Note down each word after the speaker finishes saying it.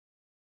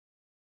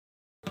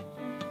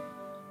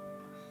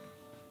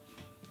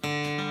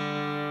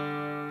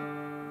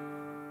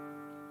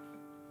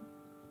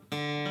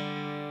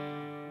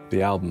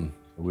The album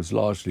was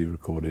largely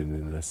recorded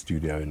in a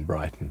studio in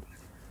Brighton.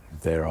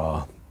 There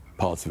are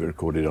parts of it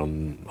recorded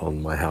on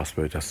my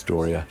houseboat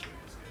Astoria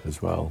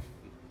as well.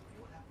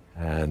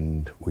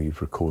 And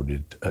we've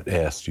recorded at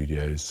Air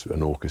Studios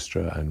an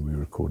orchestra, and we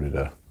recorded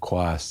a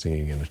choir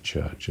singing in a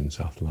church in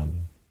South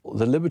London.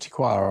 The Liberty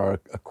Choir are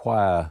a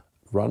choir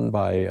run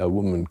by a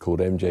woman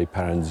called MJ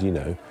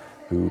Paranzino,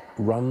 who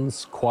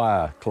runs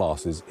choir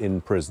classes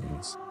in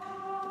prisons.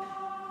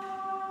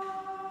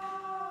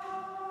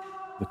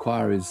 The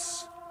choir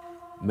is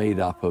made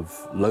up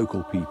of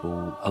local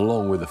people,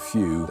 along with a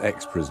few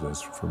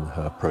ex-prisoners from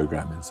her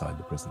program inside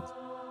the prisons.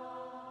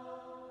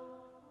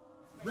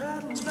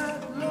 Rattle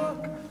that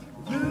lock,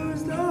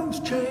 lose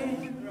those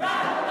chains.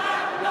 Rattle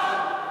that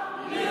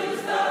lock,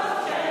 lose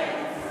those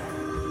chains.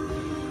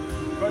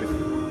 Both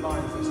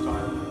lines this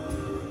time.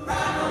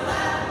 Rattle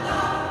that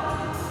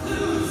lock,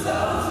 lose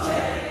those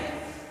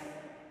chains.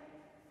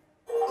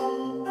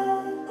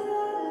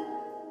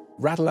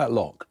 Rattle That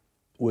Lock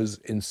was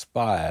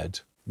inspired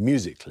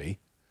musically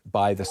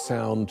by the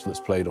sound that's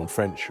played on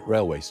French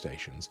railway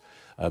stations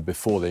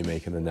before they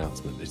make an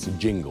announcement. It's a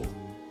jingle.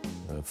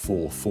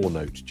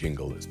 Four-note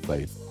jingle that's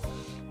played,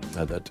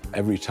 that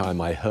every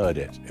time I heard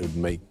it, it would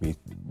make me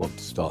want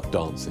to start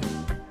dancing.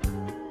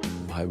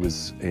 I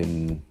was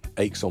in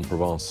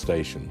Aix-en-Provence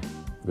station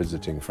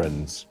visiting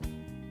friends.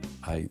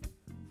 I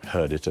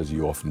heard it, as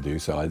you often do,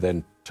 so I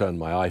then turned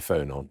my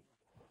iPhone on,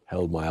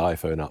 held my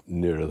iPhone up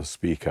nearer the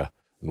speaker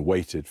and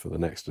waited for the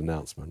next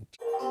announcement.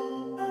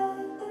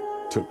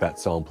 Took that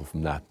sample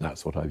from that, and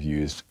that's what I've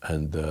used.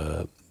 And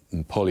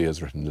Polly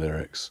has written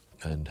lyrics,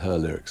 and her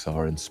lyrics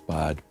are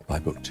inspired by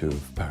Book 2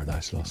 of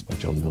Paradise Lost by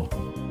John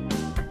Milton.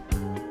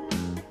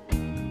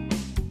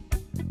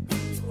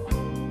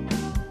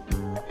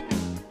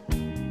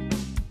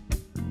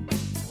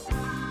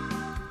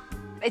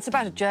 It's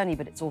about a journey,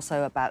 but it's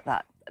also about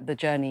the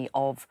journey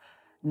of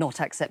not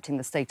accepting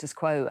the status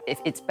quo.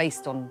 It's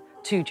based on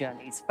two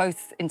journeys,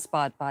 both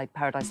inspired by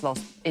Paradise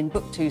Lost. In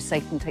Book 2,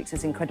 Satan takes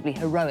this incredibly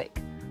heroic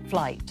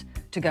flight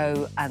to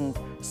go and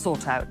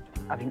sort out,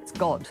 I mean, it's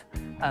God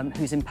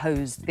who's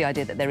imposed the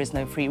idea that there is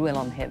no free will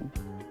on him.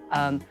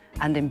 And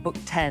in Book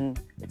 10,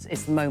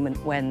 it's the moment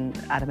when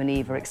Adam and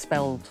Eve are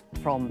expelled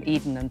from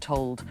Eden and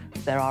told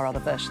there are other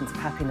versions of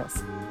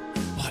happiness.